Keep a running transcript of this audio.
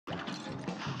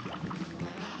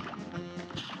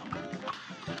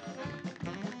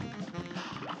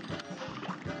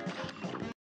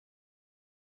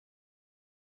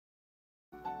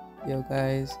Yo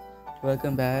guys,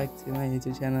 welcome back to my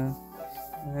YouTube channel.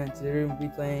 Today we'll be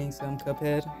playing some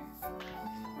CupHead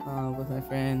with my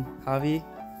friend Javi.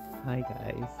 Hi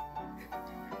guys.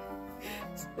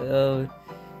 So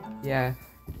yeah,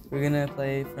 we're gonna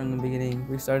play from the beginning.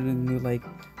 We started a new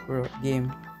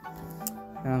game.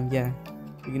 Yeah,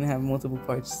 we're gonna have multiple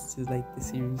parts to the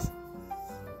series,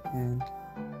 and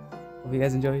hope you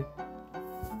guys enjoy.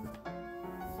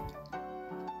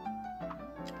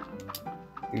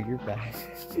 Dude, you're back.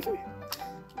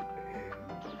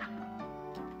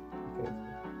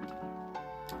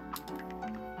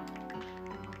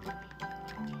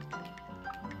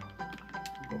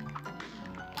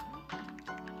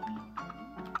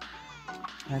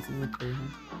 That's a good player,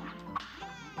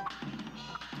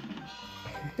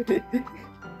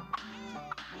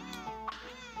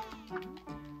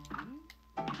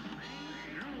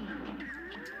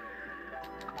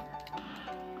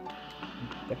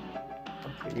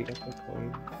 Okay, we got the coin.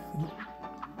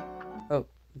 Oh.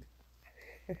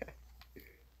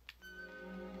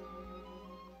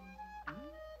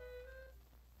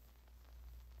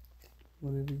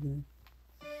 What are we doing?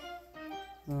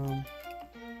 Oh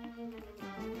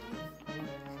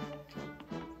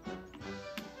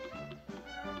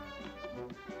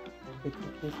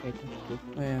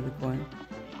yeah, the coin.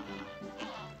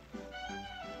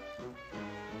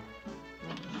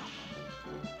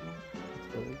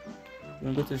 You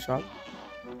wanna go to the shop?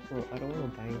 Well, I don't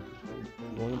want to buy anything.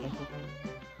 You want to buy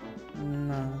something?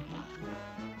 No.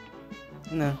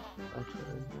 No. Okay,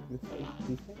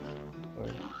 defense? Or...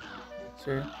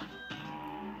 Sure.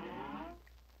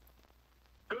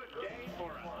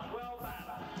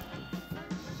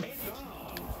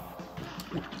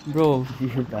 Bro,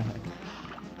 You're back.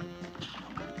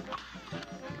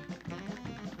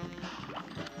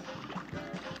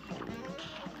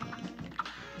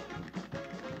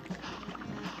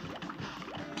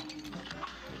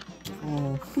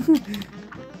 oh.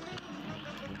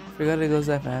 Forgot it goes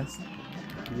that fast.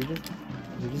 You're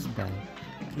just bad.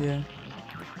 Yeah.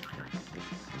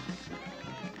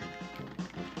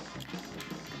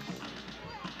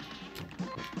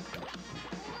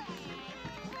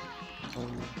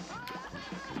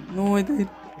 No, I did.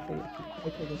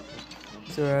 Okay.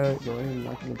 It's alright. No, I'm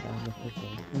not gonna buy the first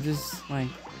one. I'm just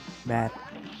bad.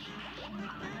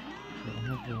 No, I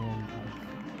have one.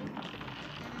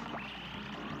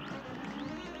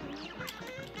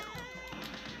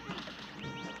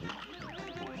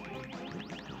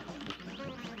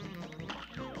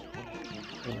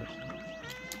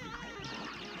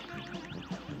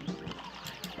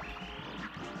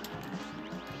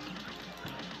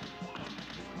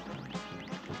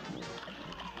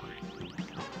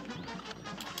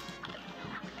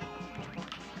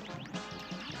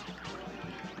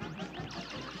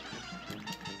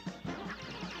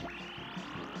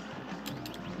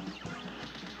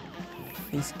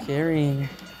 He's carrying.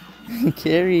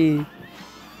 Carry.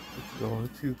 Let's go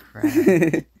to crap.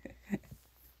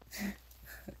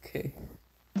 Okay.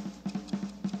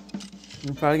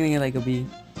 I'm probably gonna get a B.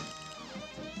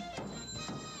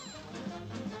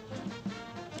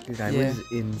 Dude, that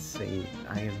was insane.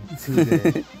 I am too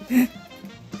good.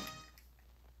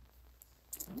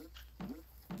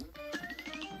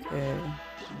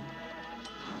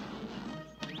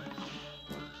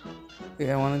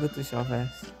 Okay, I wanna go to the shop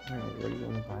fast. Alright, what do you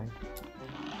want to buy?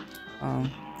 I'm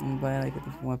gonna buy a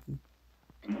different weapon.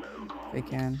 If I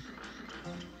can.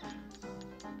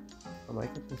 I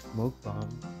might get the smoke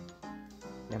bomb.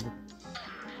 Yeah,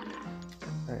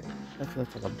 alright, that's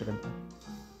what I'm gonna buy.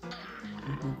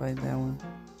 I'm gonna buy that one.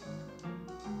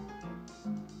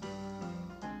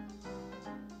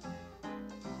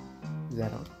 Is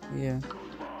that all? Yeah.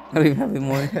 I don't even have it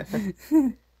more.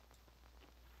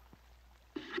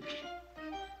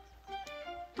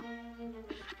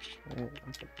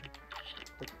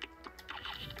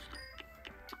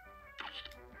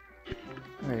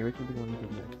 Alright, which one do you want to do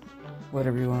next?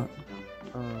 Whatever you want.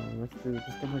 Let's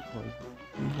get my coin.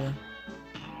 Okay.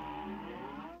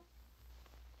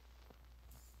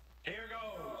 Here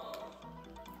goes.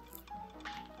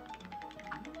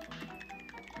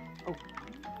 Oh.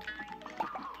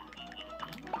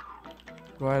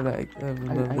 Bro, I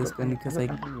love this gun because I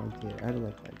don't like it. I don't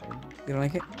like that gun. You don't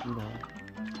like it? No.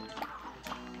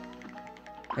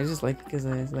 I just like it because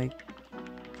it's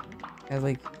has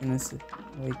innocent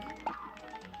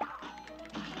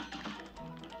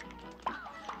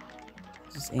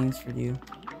just aims for you.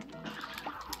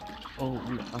 Oh,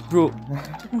 bro.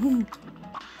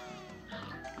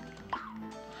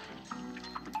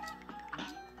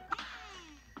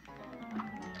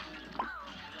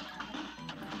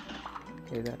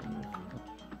 Okay, that.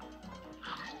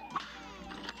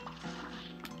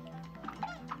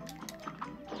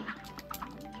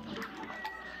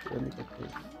 Let me get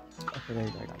this. Okay, there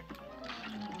you go. I got it.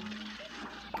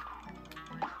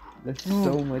 There's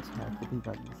so much happening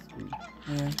on the screen.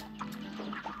 Yeah.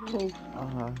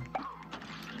 Oh,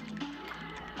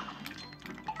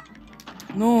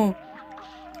 No.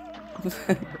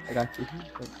 I got you.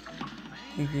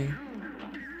 Thank you.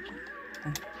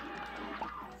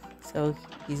 So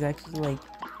he's actually like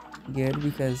good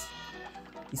because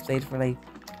he's played for like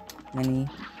many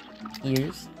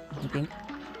years, I think.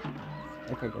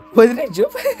 Okay, got you. Why did I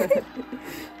jump?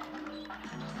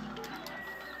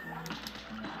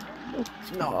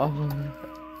 No.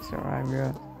 It's alright,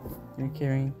 bro. You're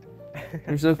carrying.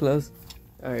 We're so close.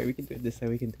 Alright, we can do it this time.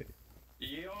 We can do it.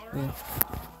 Yeah.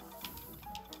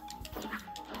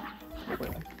 Oh my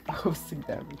god. I was sick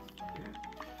damage.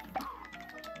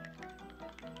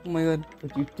 Oh my god.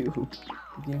 What'd you do?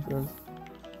 The game froze.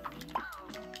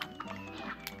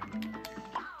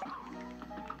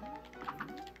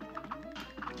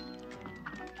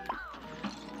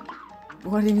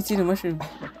 Oh, I didn't even see the mushroom.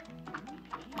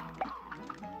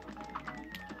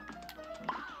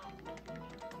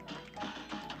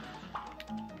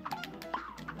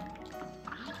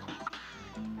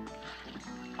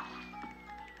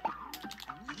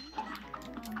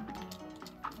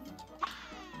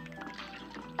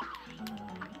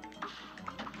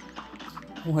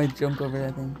 Oh, I jumped over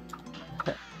that thing.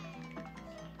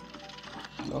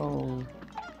 No.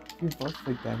 You both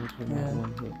took damage from that Yeah.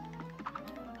 one hit.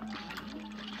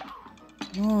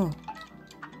 No,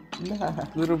 Nah,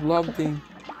 little blob thing.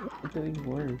 it's getting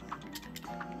worse.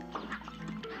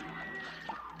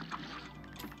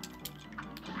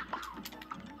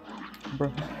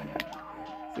 Bro.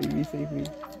 Save me, save me.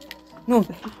 No.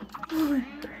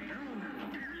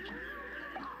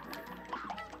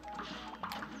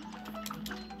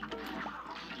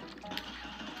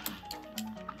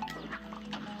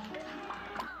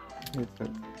 It's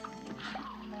good.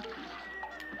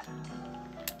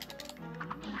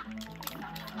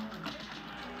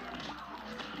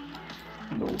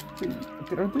 No, please.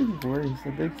 They're doing worse.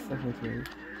 They're doing so much worse.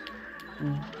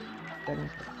 Better.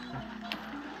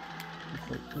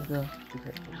 Yeah.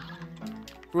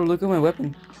 Bro, look at my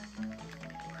weapon.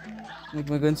 Like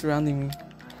my gun surrounding me.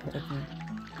 Protecting me.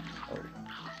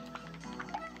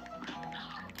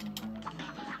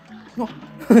 No. No.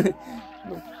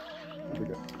 Oh my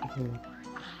god. Okay.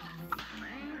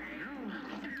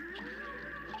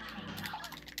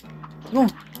 No.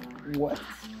 What?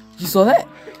 You saw that?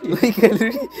 Like I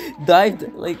literally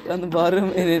dived like on the bottom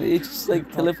and it just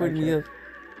like teleported me up.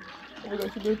 Oh my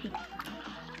gosh, you're making.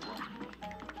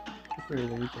 Okay,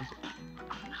 let me jump.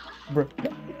 Bro.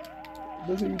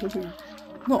 Don't save me, don't save me.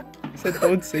 No. I said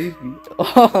don't save me.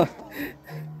 Oh.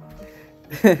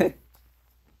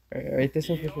 Alright, this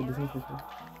one for sure, this one for sure.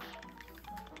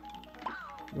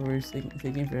 Bro, we're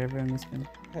taking forever on this one.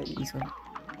 This one.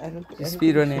 I don't Just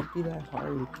think speedrun it it. should be that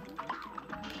hard.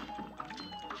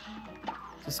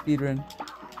 Just speedrun.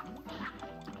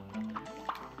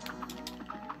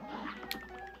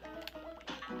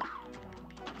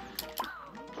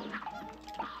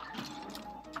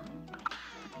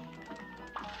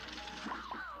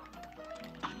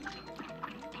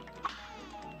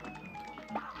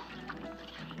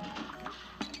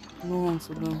 No, I'm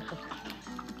so dumb.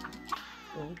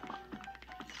 Oh.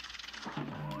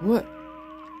 What?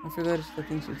 I forgot the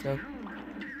thing shoots out.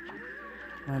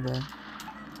 My bad.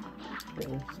 Yeah,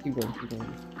 just keep going, keep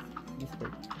going. Just go.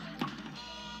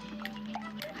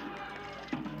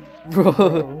 Bro,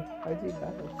 Bro, how'd you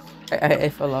die? I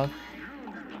fell off.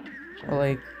 Or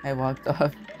like, I walked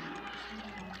off.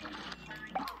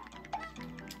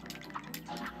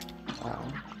 Wow.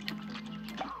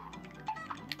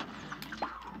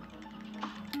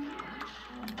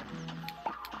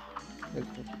 That's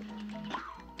good.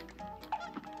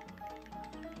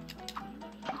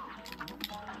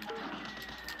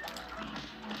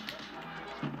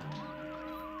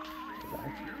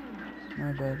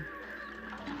 My bad.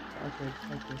 Okay,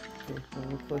 okay. So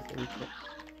we're closer, we're close.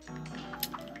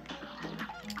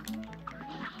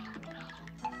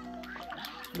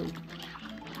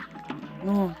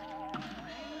 No.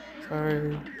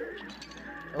 Sorry.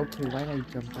 Okay, why did I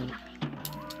jump out?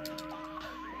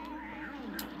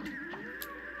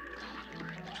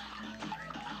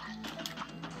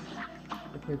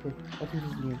 Okay, okay. I can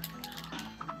just leave.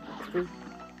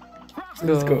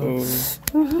 Let's go.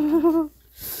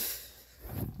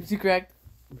 Did you crack?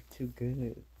 We're too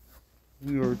good.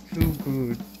 We are too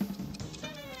good.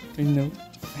 I know.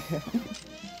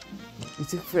 You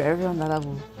took forever on that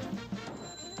level.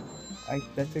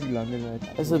 That took longer than I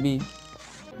thought. This will be.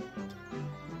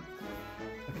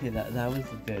 Okay, that was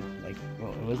good. Like,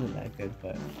 well, it wasn't that good,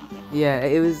 but Yeah,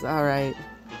 it was alright.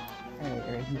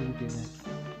 alright. Who do we do next?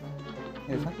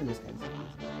 Here, talk to this guy.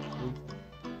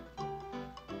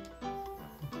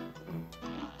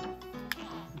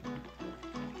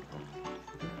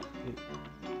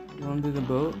 You wanna do the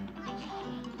boat?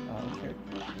 Sure.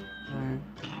 Alright.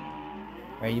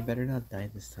 Alright, you better not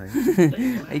die this time.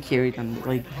 I carried on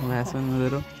like the last one a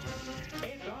little.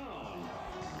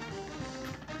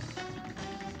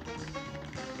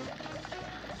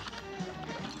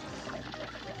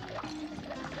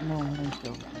 No, I don't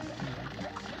feel.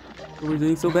 We're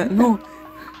doing so bad. No!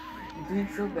 We're doing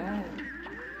so bad.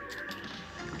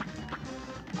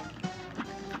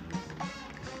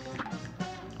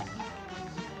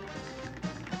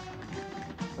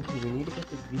 Okay, we need to get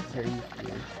the 3 carries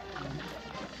here.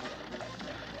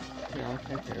 Here, I'll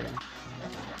try carrying.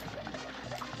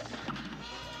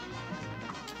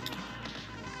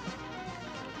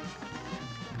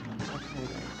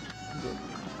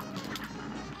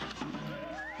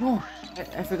 No!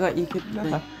 I forgot you could. Nah.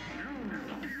 Like,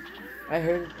 I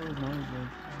heard it was noise.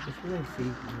 It's really safe, you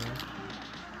know.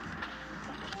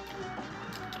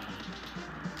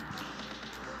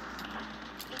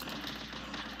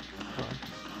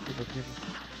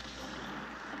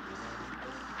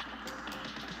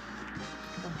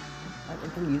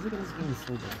 The music in this game is so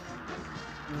good.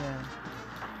 Yeah.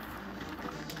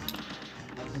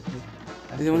 Okay.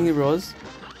 Is it when he rolls?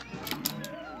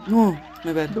 No!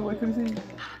 My bad. No, I couldn't see.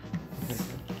 Okay.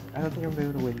 I don't think I'm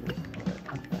able to win this, but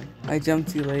I'm fine. I jumped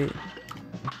too late.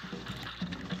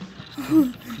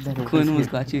 That Quinn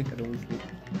almost got you. That almost hit.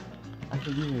 I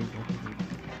should be very careful.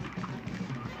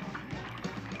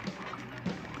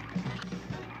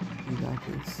 You got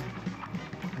this.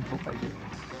 I hope I do.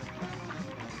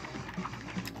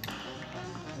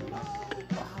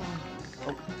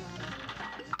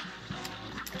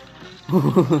 Oh,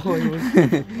 it was.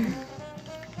 Okay,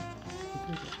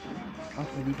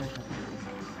 these are happening.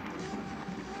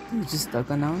 You just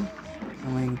stuck on that one?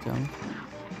 I'm letting you jump.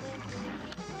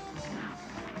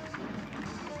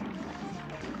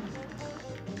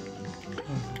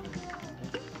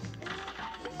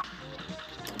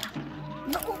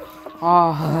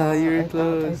 Ah, you were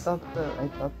close. I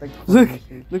thought the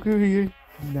Look over here.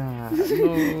 Nah, no.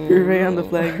 You're right on the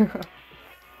flag.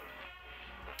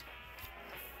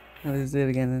 Let's do it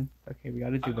again then. Okay, we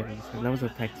gotta do better this time. That was a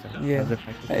practice. Right? Yeah. That was a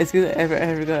practice. It's because I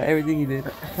forgot everything you did.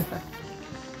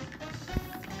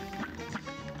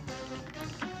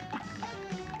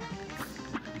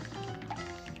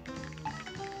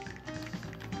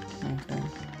 Okay.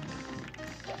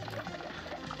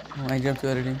 Oh, I jumped to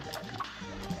editing.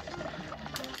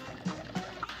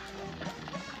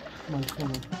 Come on,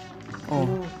 come on. Oh.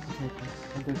 No. Okay.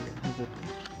 I'm good.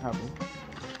 Probably.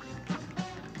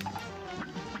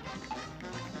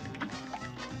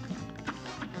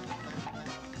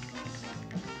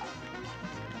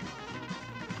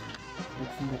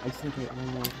 I just need to get one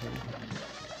more thing.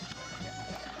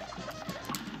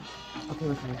 Okay,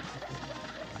 wait a minute.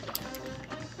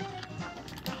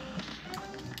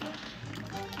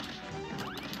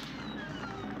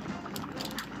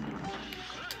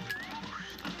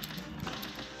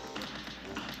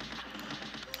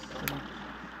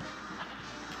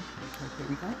 Okay,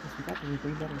 we got this, we're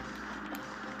doing better.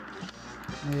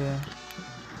 Yeah.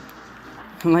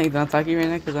 I'm like not talking right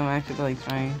now because I'm actually like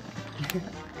trying.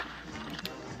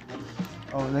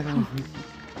 Oh, that was easy.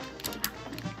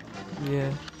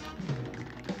 Yeah.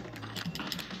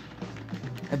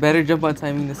 I better jump on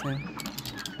timing this time.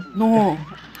 No!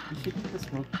 You should get the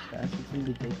smoke fast, it's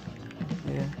really good.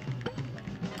 Yeah.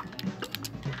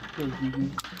 Okay, GG.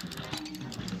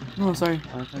 No, sorry.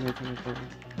 Oh, it's okay.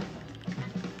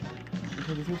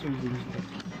 Okay, this is really good.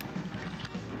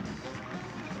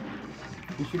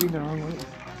 You're shooting the wrong way.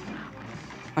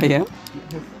 I am?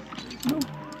 Yes. No.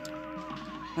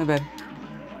 My bad.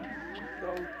 No.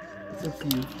 It's up to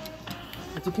you.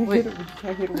 But you can't Wait. hit it. You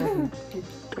can't hit him while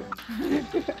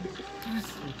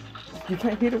you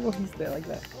can't hit him while he's there like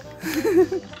that.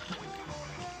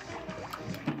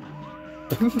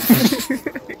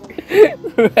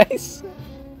 Right.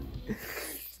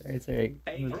 It's alright.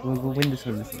 We'll win this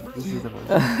one. This is the one.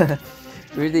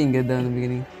 We were doing good though in the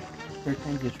beginning. Third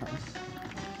time's your charm.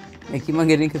 I keep on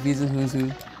getting confused with who's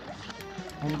who.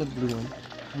 I'm the blue one.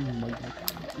 I'm the mug one.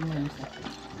 No, I'm second.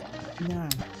 Nah.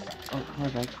 Oh, my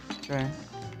bad. Try.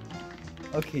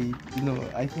 Okay, no,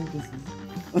 I think this is...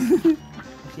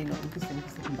 Actually, no, I'm just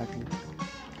looking back in.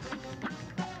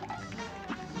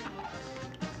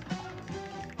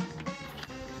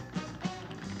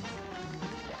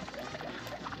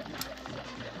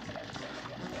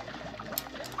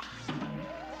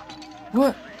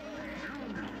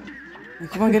 I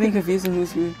keep on getting confused on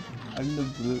who's who. I'm the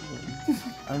blue one.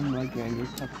 I'm Muggy and you're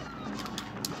CupHead.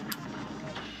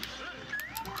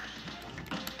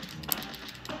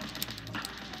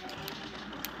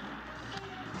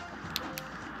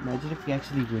 Imagine if we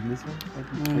actually win this one.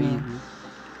 That'd be crazy.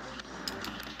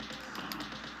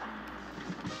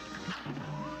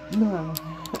 No.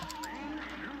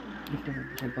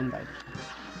 Don't die.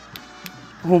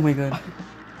 Oh my god.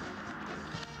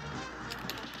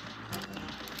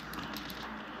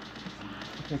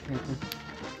 Okay.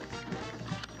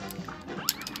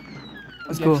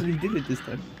 Let's You go. actually did it this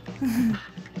time.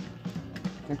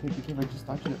 Okay, be careful, just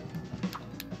dodge it.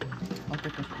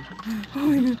 Okay. Oh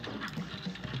my god.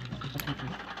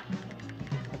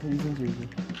 Okay, these ones are easy.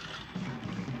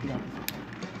 Get out.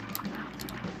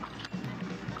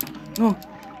 No.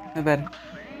 My bad.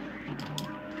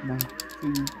 1,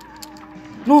 2.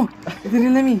 No! It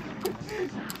didn't let me.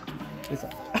 This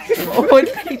up. Oh,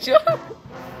 great job.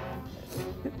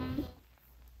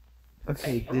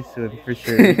 Okay, this one for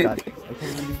sure. We got this. I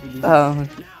can't believe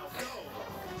this.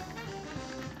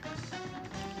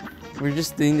 We're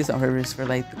just doing this on purpose for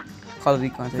like quality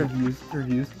For content.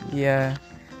 views. Yeah.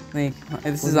 Like,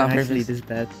 this is Wasn't on actually purpose. this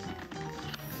bad.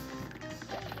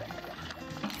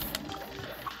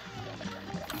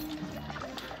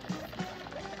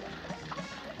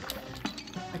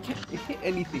 I can't hit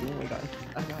anything. Oh my gosh.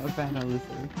 I got a ban on this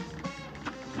one.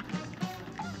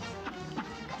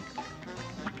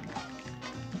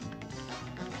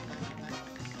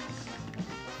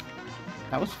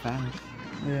 That was fast.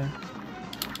 Yeah.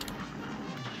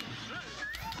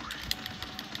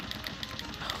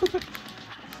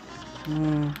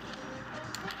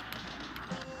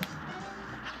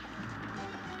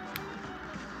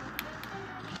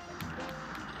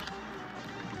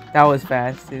 That was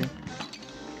fast too.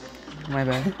 My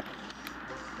bad. Okay,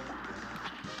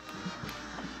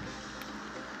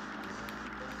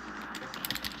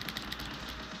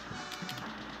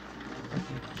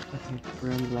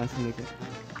 we're on the last one again.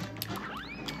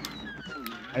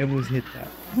 I almost hit that.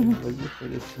 If it wasn't for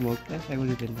the smoke dash, I would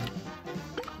have been there.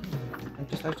 I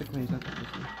just have to cleanse up this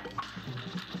one.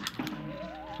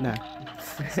 Nah.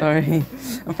 Sorry.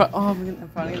 I'm probably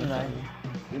gonna die.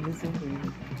 Listen to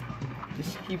me.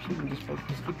 Just keep shooting, just focus.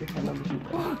 Just keep your hand on the shoot.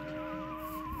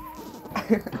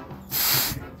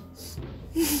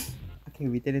 Okay,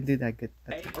 we didn't do that good.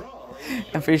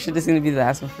 I'm pretty sure this is gonna be the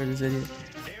last one for this video.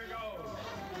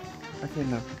 Okay,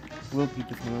 no. We'll beat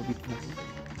this one.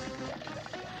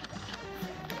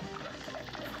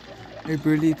 I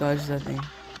barely dodged that thing.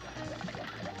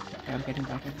 Okay, I'm getting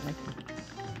back.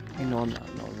 Okay, no, I'm not.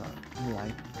 I'm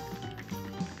lying.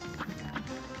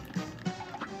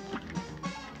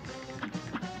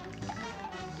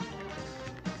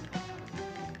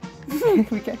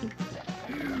 We got it.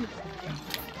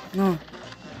 No.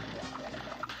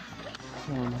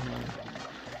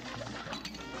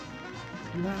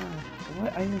 Nah,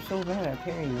 what? I am so bad at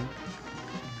parrying.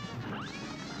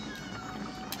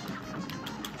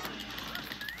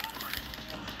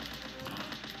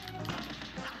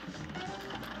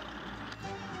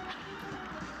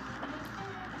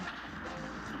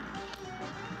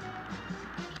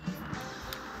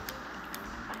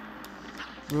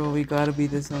 Bro, we gotta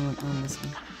beat this on this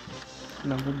one.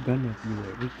 No, we're gonna be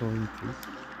there. We're going to.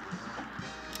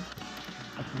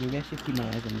 Okay, maybe I should keep my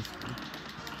eyes on this one.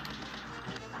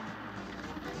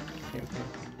 Okay.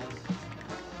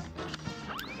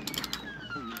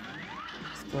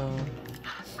 Let's go.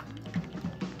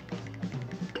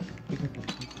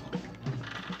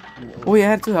 Oh, you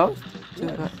had 2 health?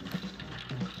 Yeah.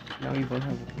 Now we both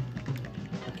have one.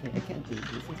 Okay, I can't do this.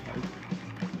 This is hard.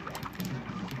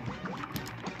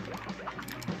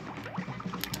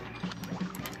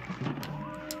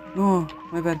 No,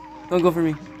 my bad. Don't go for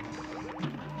me.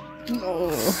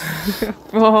 No.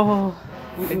 Bro,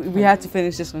 we had to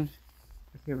finish this one.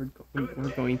 Okay, we're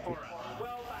going to.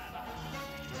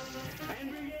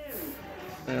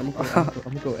 Alright, I'm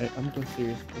gonna go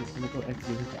serious. I'm gonna go X.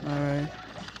 Alright.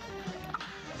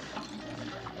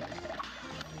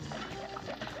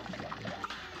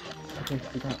 Okay,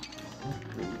 we got.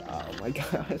 Oh my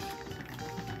gosh.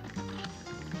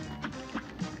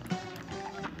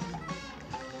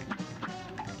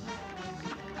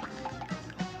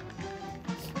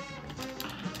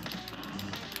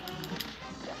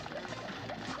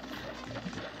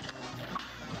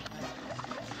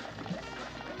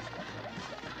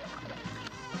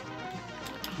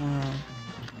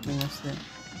 We missed it.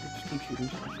 Just keep shooting.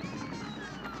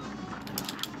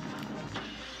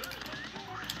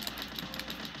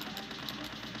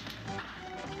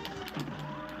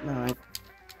 No,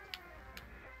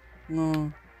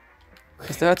 No.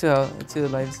 I still have two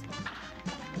lives.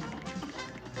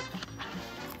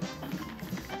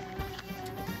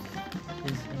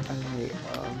 Alright,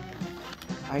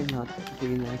 I'm not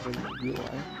doing that good as you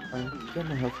are. Get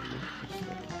my health from me.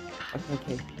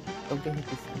 Okay. Don't get hit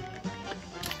this time.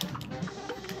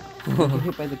 Don't get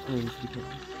hit by the coins.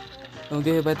 Don't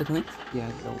get hit by the coins?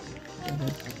 Yeah, don't.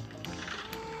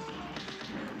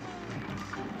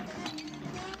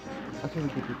 Okay, we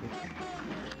good.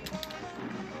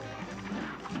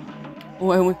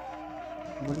 Oh, I went.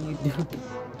 What are you doing?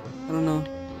 I don't know.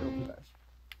 Oh my gosh.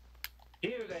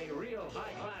 Here's a real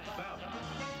high-class bout.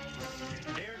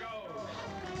 Here goes.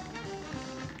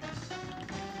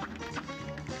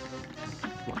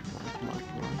 Come on.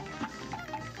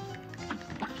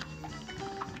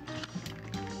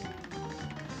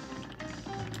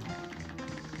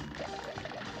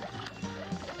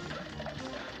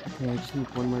 Okay, I just need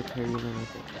one more parry and then I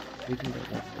think we can get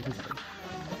that. It is good.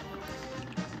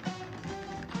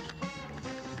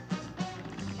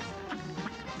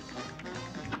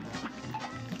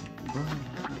 Bro, no.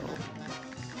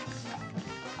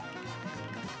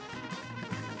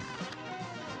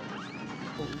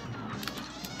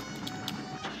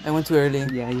 I went too early.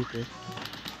 Yeah, you did.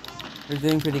 We're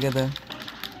doing pretty good though.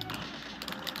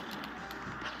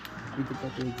 We did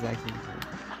that the exact same time.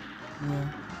 Yeah.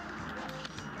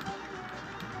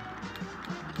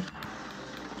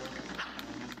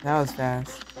 That was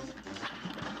fast.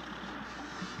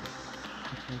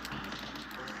 Okay.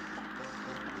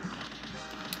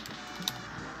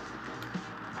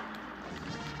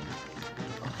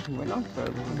 Oh, we went on for a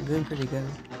We're long. doing pretty good.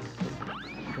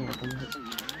 Okay,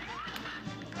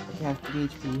 I have 3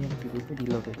 HP. You have to be pretty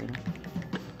loaded right now.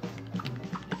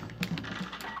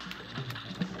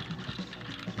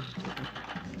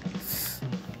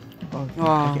 Oh,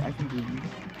 Aw. I can do you.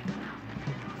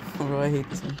 Oh, bro, I hate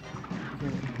this one.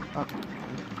 Okay, up.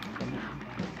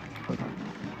 Hold on.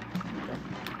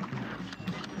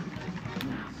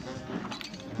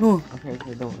 No,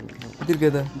 Okay, don't worry. I did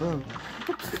good though. Bro.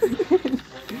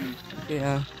 Okay,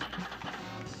 yeah.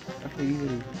 Okay,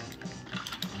 easily.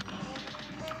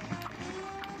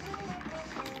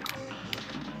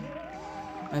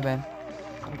 My bad.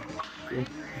 Okay.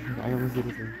 I almost did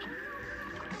it again.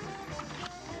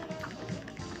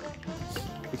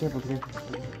 Be careful.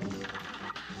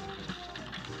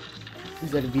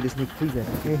 Please let it be the snake. Please let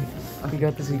it. Okay, we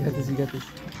got this. I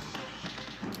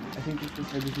think this is the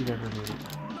hardest you've ever made.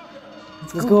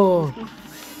 Let's go.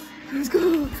 Let's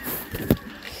go.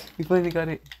 We finally got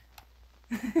it.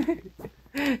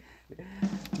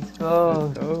 Let's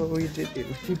go. Oh, we did it.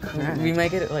 We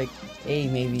might get it like A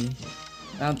maybe.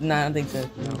 I don't think so.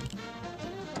 No.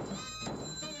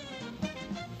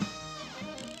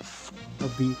 A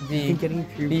B. B. You've been getting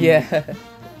through B. Yeah.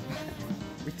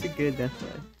 We're too good, that's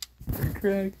why.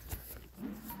 Correct.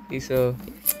 Okay, so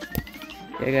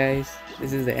yeah, guys,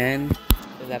 this is the end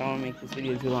because I don't want to make this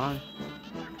video too long.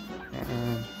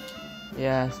 And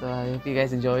yeah, so I hope you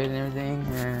guys enjoyed and everything.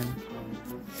 And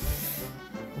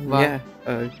Yeah,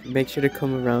 make sure to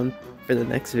come around for the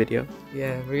next video.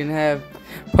 yeah, we're gonna have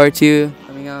part 2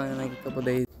 coming out in like a couple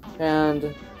days.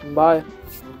 And bye.